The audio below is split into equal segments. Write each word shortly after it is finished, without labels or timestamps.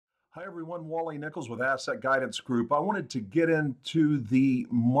Hi everyone, Wallace Nichols with Asset Guidance Group. I wanted to get into the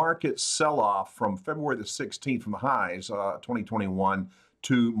market sell-off from February the 16th from the highs, 2021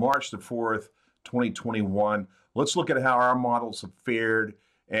 to March the 4th, 2021. Let's look at how our models have fared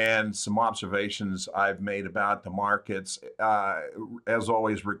and some observations I've made about the markets. As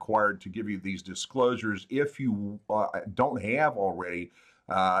always, required to give you these disclosures. If you don't have already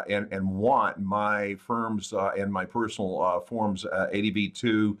and want my firms and my personal forms,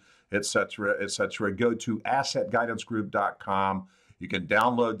 ADV2, etc., go to assetguidancegroup.com. You can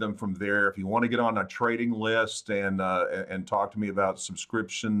download them from there. If you want to get on a trading list and talk to me about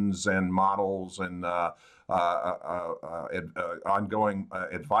subscriptions and models and ongoing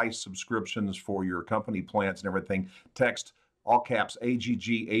advice subscriptions for your company plans and everything, text all caps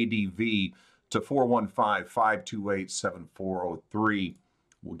AGGADV to 415-528-7403.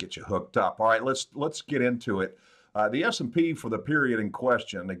 We'll get you hooked up. All right, let's get into it. The S&P for the period in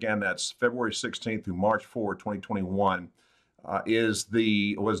question, again, that's February 16th through March 4, 2021, was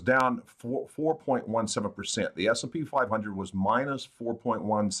down 4.17%. The S&P 500 was minus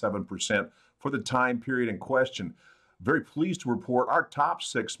 4.17% for the time period in question. Very pleased to report our top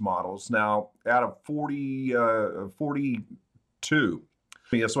six models now out of 42.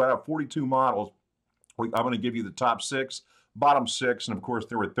 Yeah, so out of 42 models, I'm going to give you the top six, bottom six, and of course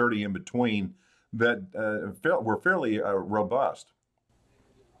there were 30 in between that were fairly robust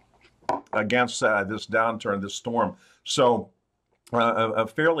against this downturn, this storm. So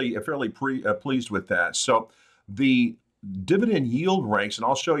fairly pleased with that. So the dividend yield ranks, and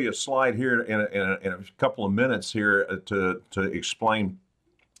I'll show you a slide here in a couple of minutes here to explain.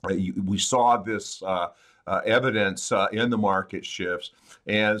 We saw this evidence in the market shifts.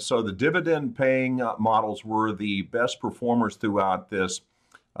 And so the dividend paying models were the best performers throughout this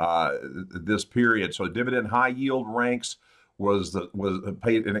period. So dividend high yield ranks was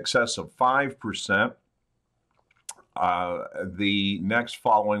paid in excess of 5%. The next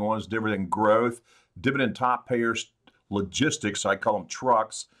following one is dividend growth. Dividend top payers, logistics, I call them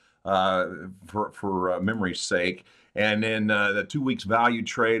trucks for memory's sake. And then the 2 weeks value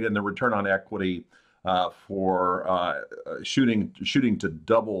trade and the return on equity for shooting to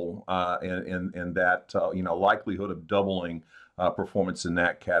double in that likelihood of doubling performance in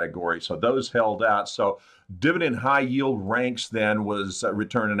that category. So those held out. So dividend high yield ranks then was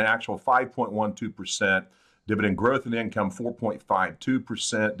return on actual 5.12%, dividend growth and income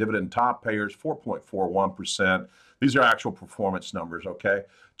 4.52%, dividend top payers 4.41%. These are actual performance numbers, okay?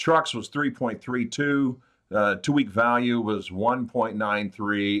 Trucks was 3.32. 2 week value was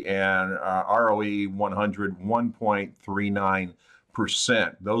 1.93 and ROE 100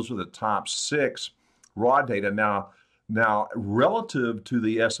 1.39%. Those are the top six raw data. Now, relative to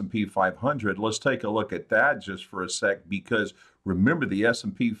the S&P 500, let's take a look at that just for a sec, because remember the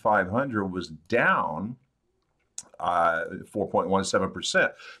S&P 500 was down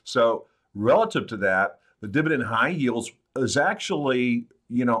 4.17%. So relative to that, the dividend high yields is actually,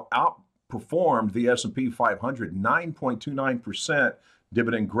 outperformed the S&P 500, 9.29%,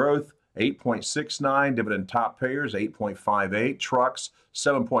 dividend growth 8.69, dividend top payers 8.58, trucks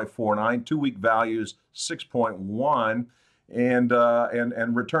 7.49, 2 week values 6.1, and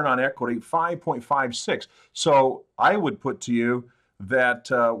return on equity 5.56. So I would put to you that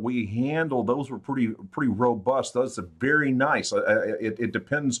we handled those were pretty robust. Those are very nice. It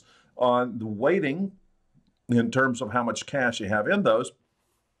depends on the weighting in terms of how much cash you have in those.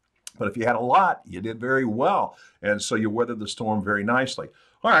 But if you had a lot, you did very well, and so you weathered the storm very nicely.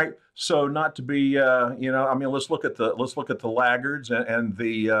 All right, so not to be, let's look at the laggards and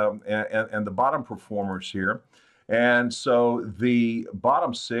the bottom performers here. And so the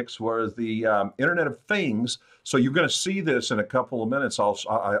bottom six was the Internet of Things. So you're going to see this in a couple of minutes. I'll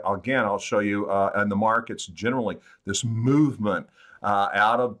show you in the markets generally this movement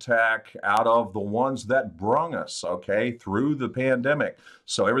out of tech, out of the ones that brung us, okay, through the pandemic.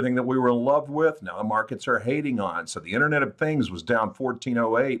 So everything that we were in love with, now the markets are hating on. So the Internet of Things was down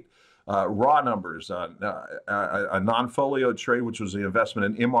 1408. Raw numbers, a non-folio trade, which was the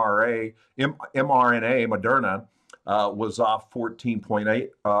investment in mRNA, Moderna, was off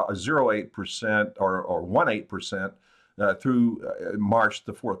 14.08% or 18% through March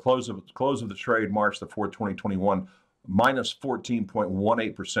the 4th, close of the trade, March the 4th, 2021. Minus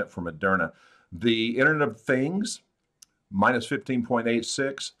 14.18% for Moderna. The Internet of Things, minus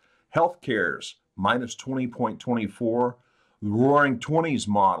 15.86. Healthcare's, minus 20.24. The Roaring Twenties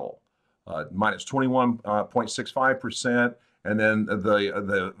model, minus 21.65%. And then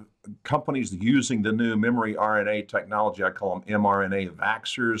the companies using the new memory RNA technology, I call them mRNA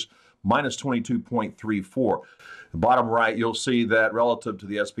vaxxers, minus 22.34. The bottom right, you'll see that relative to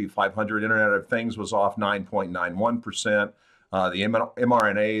the S&P 500, Internet of Things was off 9.91%. The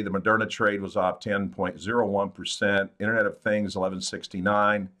mRNA, the Moderna trade was off 10.01%. Internet of Things,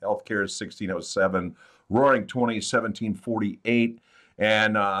 1169. Healthcare is 1607. Roaring 20, 1748.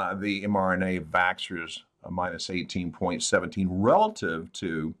 And the mRNA Vaxxers, minus 18.17 relative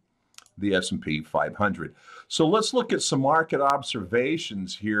to the S&P 500. So let's look at some market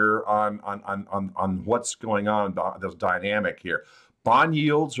observations here on what's going on, this dynamic here. Bond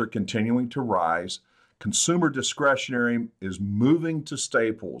yields are continuing to rise. Consumer discretionary is moving to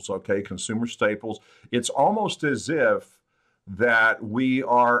staples, okay, consumer staples. It's almost as if that we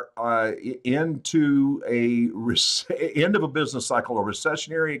are into a end of a business cycle, a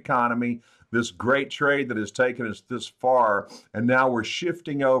recessionary economy, this great trade that has taken us this far, and now we're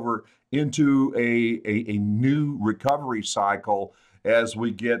shifting over into a new recovery cycle as we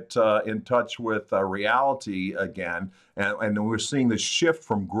get in touch with reality again. And we're seeing the shift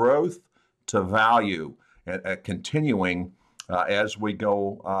from growth to value and continuing as we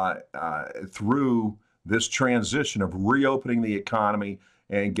go through this transition of reopening the economy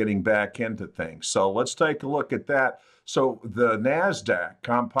and getting back into things. So let's take a look at that. So the NASDAQ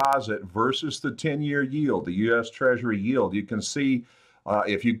composite versus the 10-year yield, the U.S. Treasury yield, you can see,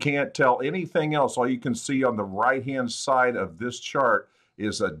 if you can't tell anything else, all you can see on the right-hand side of this chart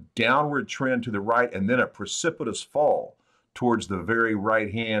is a downward trend to the right and then a precipitous fall towards the very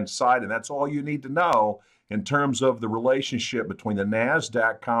right-hand side. And that's all you need to know in terms of the relationship between the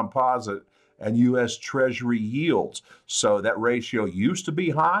NASDAQ composite and U.S. Treasury yields. So that ratio used to be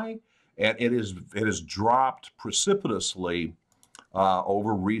high, and it has dropped precipitously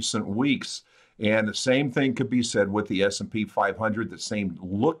over recent weeks. And the same thing could be said with the S&P 500, the same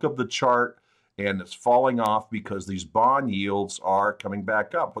look of the chart, and it's falling off because these bond yields are coming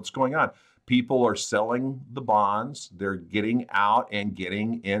back up. What's going on? People are selling the bonds, they're getting out and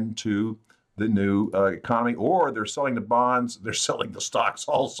getting into the new economy, or they're selling the bonds, they're selling the stocks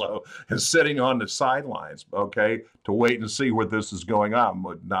also, and sitting on the sidelines, okay, to wait and see where this is going on.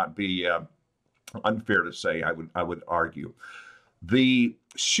 Would not be unfair to say, I would argue. The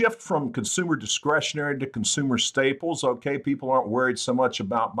shift from consumer discretionary to consumer staples, okay, people aren't worried so much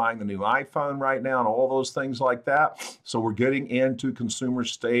about buying the new iPhone right now and all those things like that. So we're getting into consumer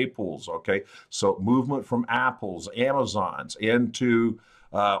staples, okay? So movement from Apples, Amazons into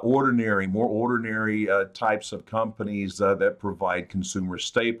more ordinary types of companies that provide consumer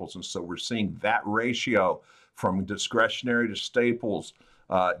staples. And so we're seeing that ratio from discretionary to staples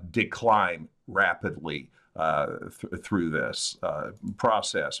decline rapidly through this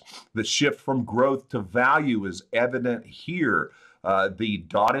process. The shift from growth to value is evident here. The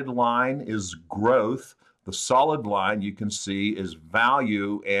dotted line is growth. The solid line you can see is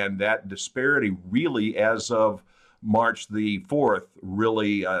value, and that disparity really, as of March the 4th,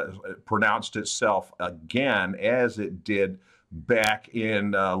 really pronounced itself again as it did back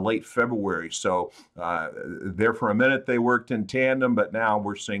in late February. So there for a minute they worked in tandem, but now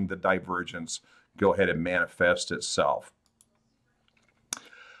we're seeing the divergence go ahead and manifest itself.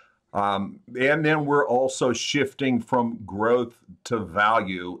 And then we're also shifting from growth to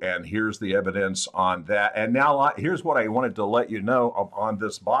value, and here's the evidence on that. And now here's what I wanted to let you know on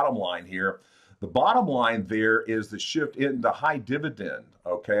this bottom line here. The bottom line there is the shift into high dividend,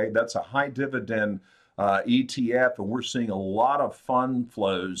 okay? That's a high dividend ETF, and we're seeing a lot of fund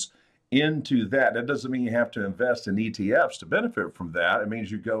flows into that. That doesn't mean you have to invest in ETFs to benefit from that. It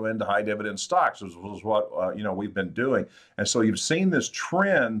means you go into high dividend stocks, which is what we've been doing. And so you've seen this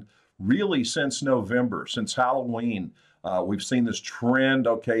trend really since November, since Halloween. We've seen this trend,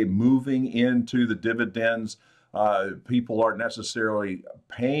 okay, moving into the dividends. People aren't necessarily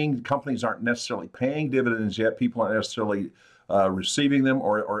paying, companies aren't necessarily paying dividends yet. People aren't necessarily receiving them,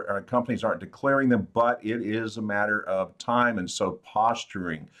 or companies aren't declaring them, but it is a matter of time. And so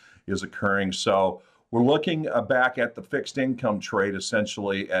posturing is occurring. So we're looking back at the fixed income trade,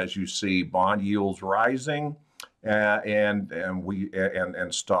 essentially, as you see bond yields rising and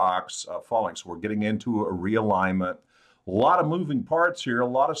stocks falling. So we're getting into a realignment. A lot of moving parts here, a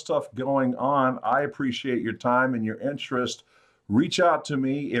lot of stuff going on. I appreciate your time and your interest. Reach out to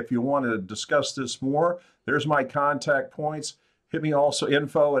me if you want to discuss this more. There's my contact points. Hit me also,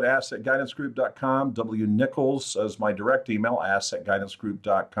 info@assetguidancegroup.com. W. Nichols as my direct email,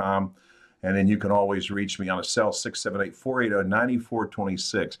 assetguidancegroup.com. And then you can always reach me on a cell,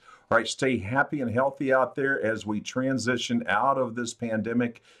 678-480-9426. All right, stay happy and healthy out there as we transition out of this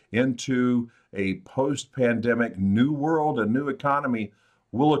pandemic into a post-pandemic new world, a new economy.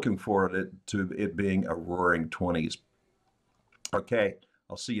 We're looking forward to it being a roaring 20s. Okay,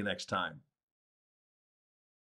 I'll see you next time.